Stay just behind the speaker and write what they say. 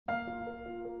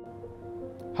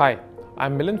Hi,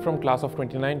 I'm Milind from class of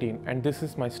 2019 and this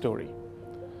is my story.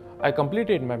 I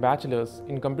completed my bachelor's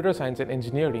in computer science and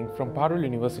engineering from Parul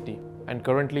University and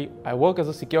currently I work as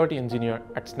a security engineer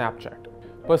at Snapchat.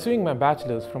 Pursuing my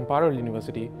bachelor's from Parul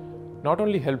University not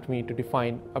only helped me to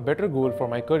define a better goal for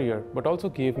my career but also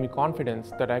gave me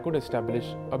confidence that I could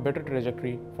establish a better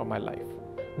trajectory for my life.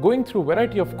 Going through a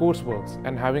variety of courseworks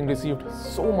and having received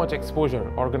so much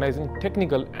exposure organizing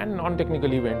technical and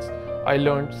non-technical events, I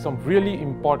learned some really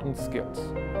important skills.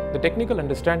 The technical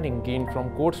understanding gained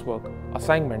from coursework,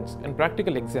 assignments, and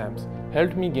practical exams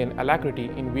helped me gain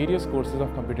alacrity in various courses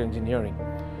of computer engineering.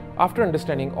 After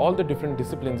understanding all the different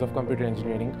disciplines of computer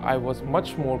engineering, I was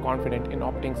much more confident in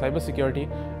opting cybersecurity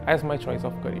as my choice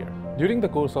of career. During the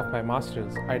course of my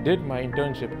master's, I did my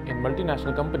internship in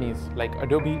multinational companies like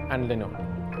Adobe and Lennard.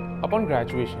 Upon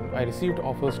graduation, I received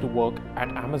offers to work at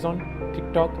Amazon,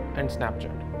 TikTok, and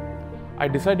Snapchat. I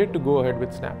decided to go ahead with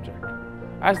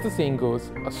Snapchat. As the saying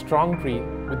goes, a strong tree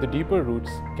with the deeper roots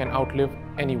can outlive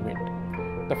any wind.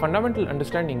 The fundamental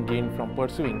understanding gained from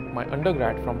pursuing my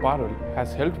undergrad from Parul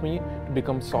has helped me to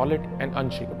become solid and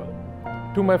unshakable.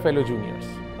 To my fellow juniors,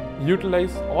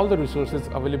 utilize all the resources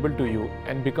available to you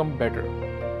and become better.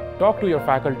 Talk to your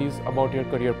faculties about your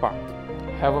career path.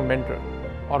 Have a mentor.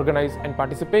 Organize and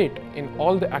participate in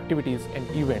all the activities and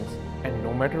events, and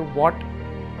no matter what,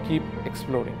 keep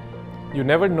exploring. You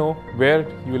never know where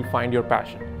you will find your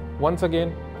passion. Once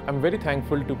again, I'm very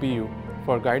thankful to PU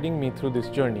for guiding me through this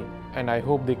journey, and I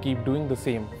hope they keep doing the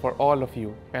same for all of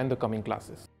you and the coming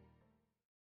classes.